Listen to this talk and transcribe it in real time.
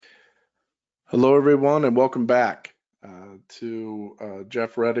Hello, everyone, and welcome back to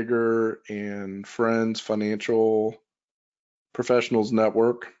Jeff Rediger and Friends Financial Professionals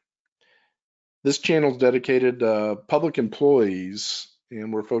Network. This channel is dedicated to public employees,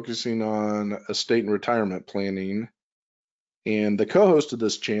 and we're focusing on estate and retirement planning. And the co-host of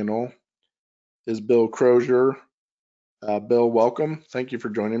this channel is Bill Crozier. Bill, welcome. Thank you for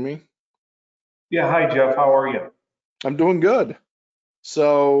joining me. Yeah, hi Jeff, how are you? I'm doing good.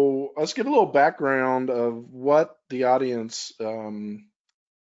 So let's get a little background of what the audience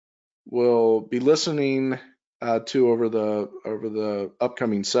will be listening to over the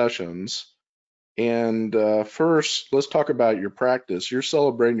upcoming sessions. And first, let's talk about your practice. You're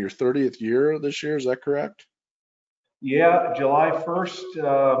celebrating your 30th year this year, is that correct? Yeah, July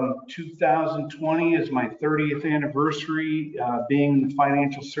 1st, 2020 is my 30th anniversary being in the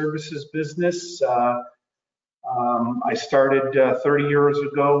financial services business. I started 30 years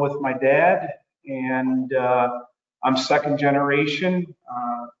ago with my dad, and I'm second generation.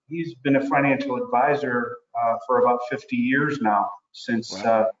 He's been a financial advisor for about 50 years now, since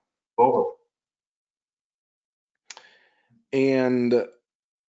Wow. over. And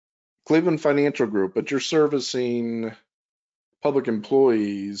Cleveland Financial Group, but you're servicing public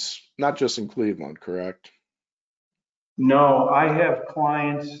employees, not just in Cleveland, correct? No, I have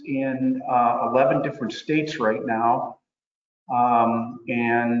clients in 11 different states right now,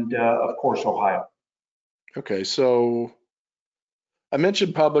 and of course, Ohio. Okay, so I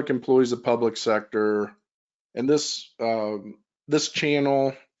mentioned public employees, the public sector, and this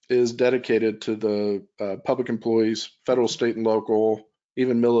channel is dedicated to the public employees, federal, state, and local,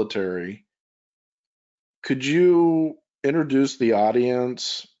 even military. Could you introduce the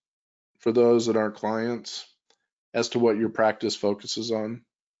audience for those that aren't clients as to what your practice focuses on?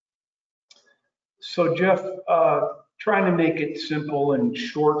 So, Jeff, trying to make it simple and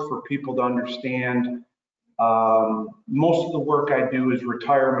short for people to understand, most of the work I do is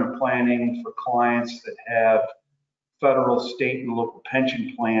retirement planning for clients that have federal, state, and local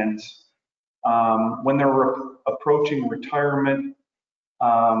pension plans. When they're approaching retirement,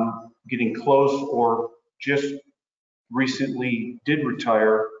 getting close, or just recently did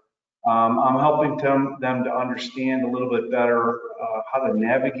retire, I'm helping them to understand a little bit better how to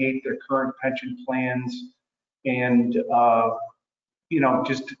navigate their current pension plans and,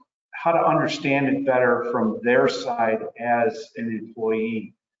 just how to understand it better from their side as an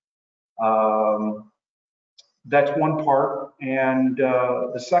employee. That's one part. And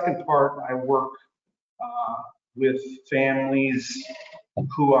the second part, I work with families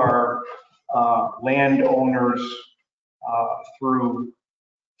who are landowners through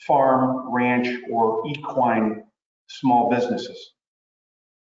farm, ranch, or equine small businesses.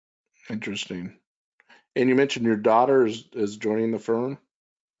 Interesting. And you mentioned your daughter is joining the firm?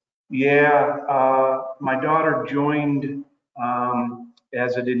 Yeah, my daughter joined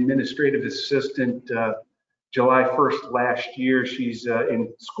as an administrative assistant July 1st last year. She's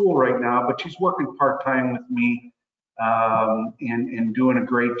in school right now, but she's working part-time with me and doing a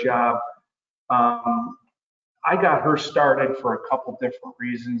great job. I got her started for a couple different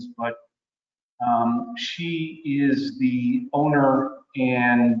reasons, but she is the owner,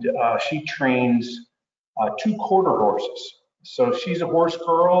 and she trains two quarter horses. So she's a horse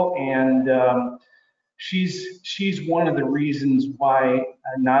girl, and she's one of the reasons why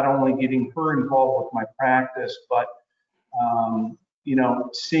not only getting her involved with my practice, but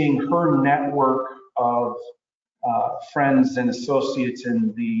seeing her network of friends and associates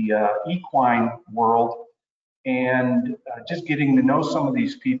in the equine world, and just getting to know some of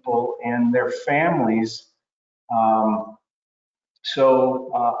these people and their families. Um,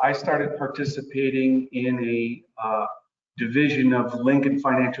 so I started participating in a division of Lincoln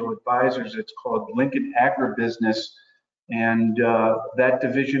Financial Advisors. It's called Lincoln Agribusiness. And that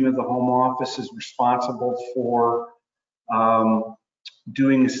division of the home office is responsible for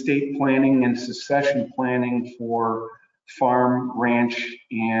doing estate planning and succession planning for farm, ranch,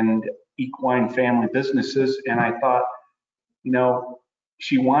 and equine family businesses. And I thought,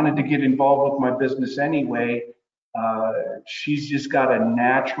 she wanted to get involved with my business anyway. She's just got a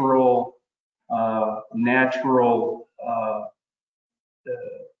natural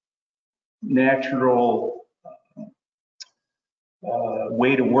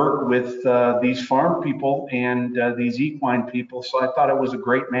way to work with these farm people and these equine people. So I thought it was a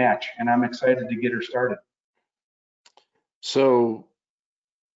great match, and I'm excited to get her started. So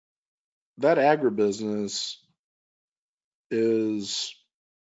that agribusiness is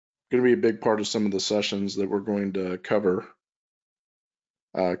going to be a big part of some of the sessions that we're going to cover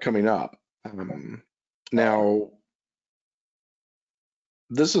coming up. Now,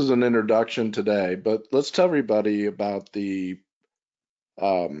 this is an introduction today, but let's tell everybody about the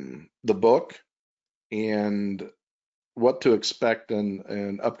book and what to expect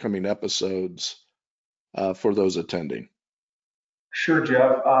in upcoming episodes for those attending. Sure,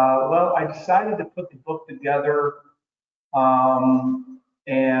 Jeff. Well, I decided to put the book together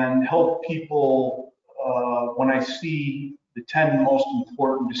and help people when I see the 10 most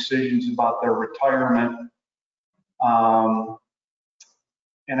important decisions about their retirement.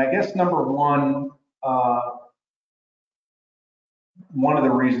 And I guess number one of the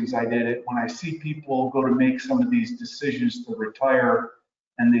reasons I did it, when I see people go to make some of these decisions to retire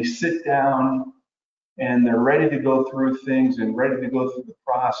and they sit down and they're ready to go through things and ready to go through the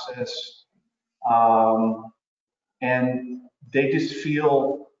process, and they just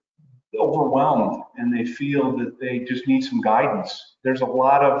feel overwhelmed and they feel that they just need some guidance. There's a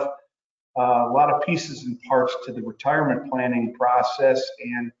lot of pieces and parts to the retirement planning process,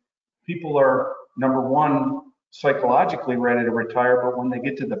 and people are, number one, psychologically ready to retire, but when they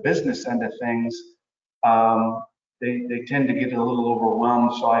get to the business end of things, they tend to get a little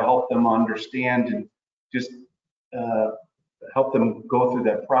overwhelmed. So I help them understand and just help them go through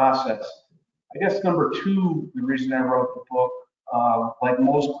that process. I guess number two, the reason I wrote the book, like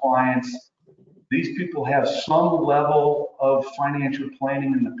most clients, these people have some level of financial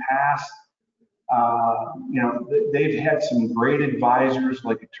planning in the past. They've had some great advisors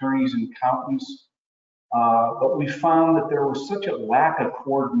like attorneys and accountants, but we found that there was such a lack of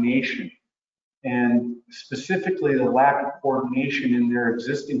coordination, and specifically the lack of coordination in their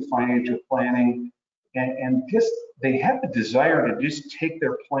existing financial planning, and just they have the desire to just take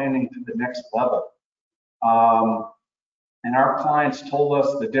their planning to the next level. And our clients told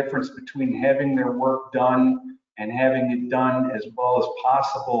us the difference between having their work done and having it done as well as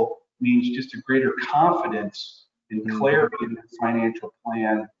possible means just a greater confidence and clarity in the financial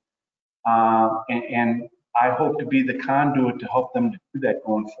plan. And I hope to be the conduit to help them to do that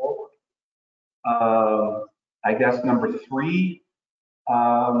going forward. I guess number three,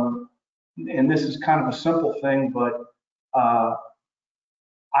 and this is kind of a simple thing, but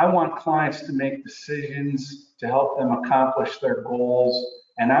I want clients to make decisions to help them accomplish their goals,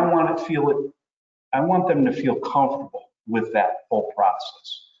 and I want them to feel comfortable with that whole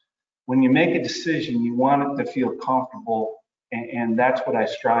process. When you make a decision, you want it to feel comfortable, and that's what I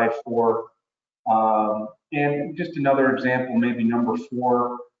strive for. And just another example, maybe number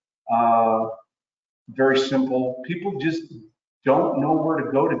four, very simple. People just don't know where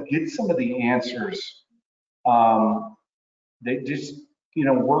to go to get some of the answers. They just,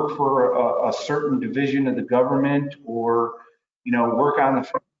 work for a certain division of the government, or, work on the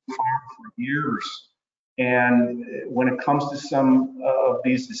farm for years. And when it comes to some of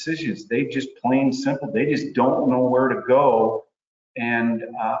these decisions, they just plain simple, they just don't know where to go. And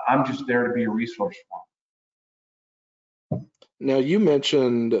I'm just there to be a resource for them. Now, you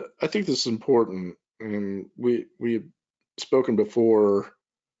mentioned, I think this is important, and we've spoken before,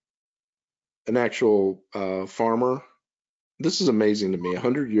 an actual farmer. This is amazing to me.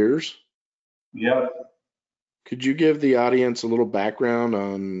 100 years. Yep. Could you give the audience a little background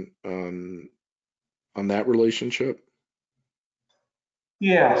on that relationship?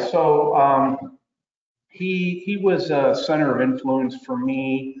 Yeah. So he was a center of influence for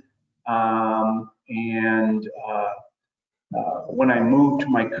me, and when I moved to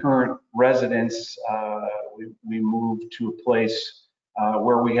my current residence, we moved to a place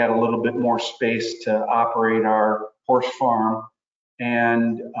where we had a little bit more space to operate our horse farm.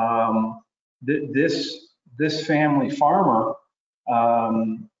 And this family farmer,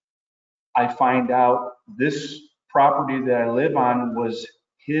 I find out this property that I live on was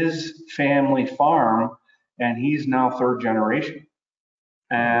his family farm, and he's now third generation.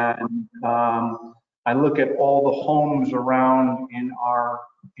 And I look at all the homes around in our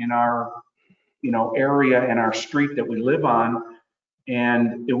area and our street that we live on,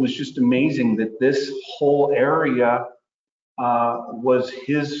 and it was just amazing that this whole area was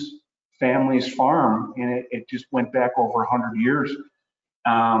his family's farm, and it just went back over 100 years.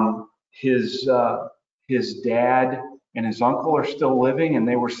 His dad and his uncle are still living, and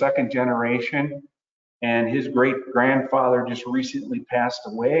they were second generation. And his great grandfather just recently passed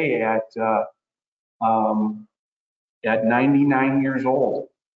away at 99 years old.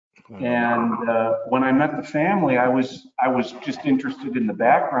 And when I met the family, I was just interested in the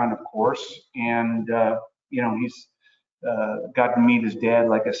background, of course. And he's got to meet his dad,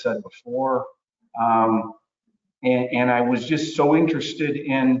 like I said before. And I was just so interested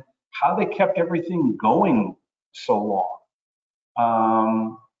in how they kept everything going so long.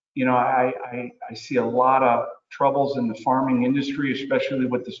 I see a lot of troubles in the farming industry, especially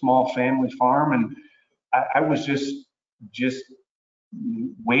with the small family farm. And I was just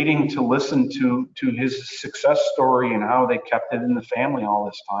waiting to listen to his success story and how they kept it in the family all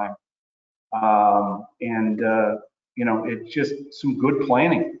this time. You know, it's just some good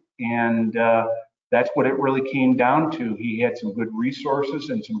planning. And that's what it really came down to. He had some good resources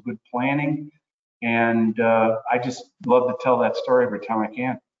and some good planning. And I just love to tell that story every time I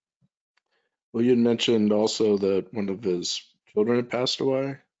can. Well, you mentioned also that one of his children had passed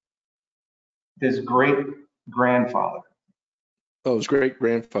away. His great grandfather. Oh, his great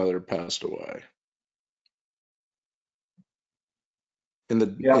grandfather passed away.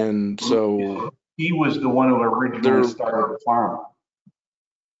 And so he was the one who originally started the farm.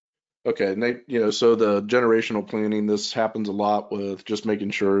 Okay, and they, you know, so the generational planning, this happens a lot with just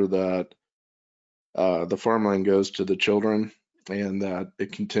making sure that the farmland goes to the children and that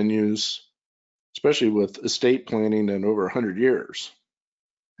it continues, especially with estate planning in over 100 years.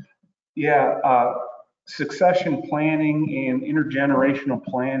 Yeah, succession planning and intergenerational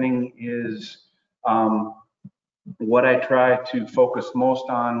planning is what I try to focus most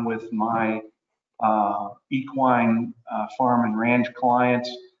on with my equine farm and ranch clients.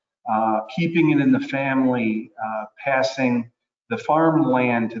 Keeping it in the family, passing the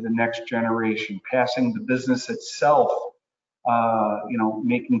farmland to the next generation, passing the business itself, you know,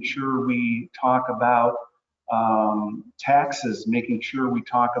 making sure we talk about taxes, making sure we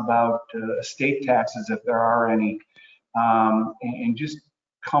talk about estate taxes if there are any, and just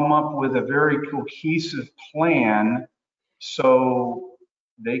come up with a very cohesive plan so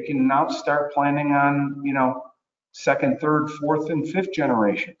they can now start planning on, you know, second, third, fourth, and fifth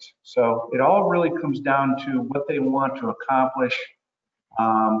generations. So it all really comes down to what they want to accomplish,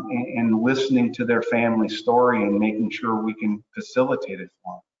 and listening to their family story and making sure we can facilitate it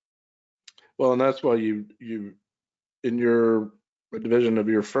for them. Well, and that's why you in your division of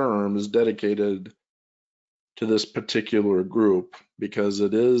your firm is dedicated to this particular group because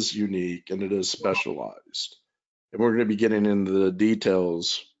it is unique and it is specialized. And we're going to be getting into the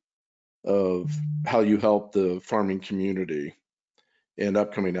details of how you help the farming community in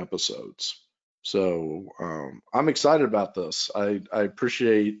upcoming episodes. So I'm excited about this. I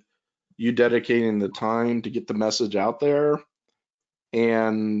appreciate you dedicating the time to get the message out there.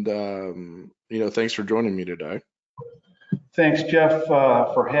 And, you know, thanks for joining me today. Thanks, Jeff,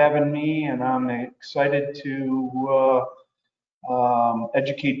 for having me. And I'm excited to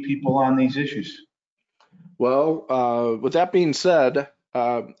educate people on these issues. Well, with that being said,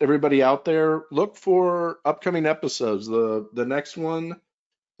 everybody out there, look for upcoming episodes. The next one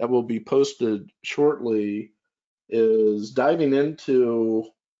that will be posted shortly is diving into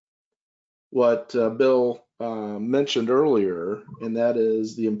what Bill mentioned earlier, and that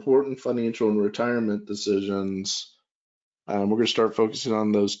is the important financial and retirement decisions. We're going to start focusing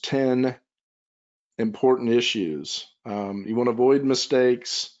on those 10 important issues. You want to avoid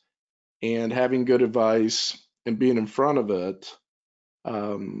mistakes, and having good advice and being in front of it,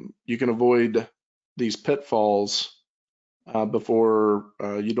 you can avoid these pitfalls before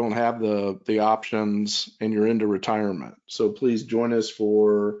you don't have the options and you're into retirement. So please join us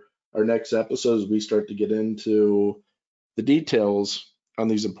for our next episode as we start to get into the details on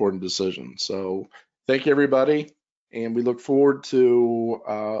these important decisions. So thank you, everybody, and we look forward to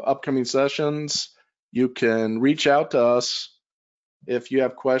upcoming sessions. You can reach out to us if you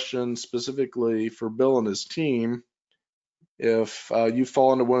have questions specifically for Bill and his team. If you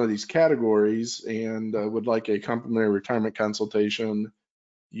fall into one of these categories and would like a complimentary retirement consultation,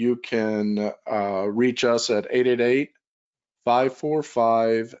 you can reach us at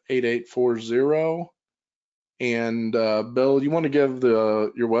 888-545-8840. And Bill, you want to give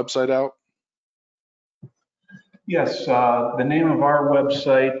your website out? Yes, the name of our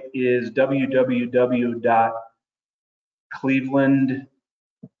website is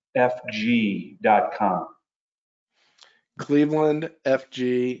www.clevelandfg.com.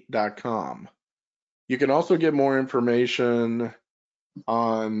 clevelandfg.com. You can also get more information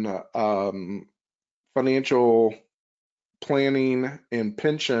on financial planning and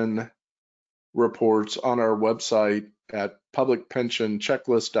pension reports on our website at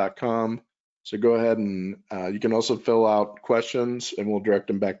publicpensionchecklist.com. So go ahead and you can also fill out questions and we'll direct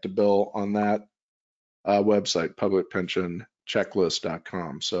them back to Bill on that website,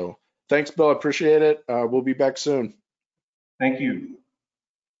 publicpensionchecklist.com. So thanks, Bill. I appreciate it. We'll be back soon. Thank you.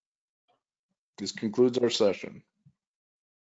 This concludes our session.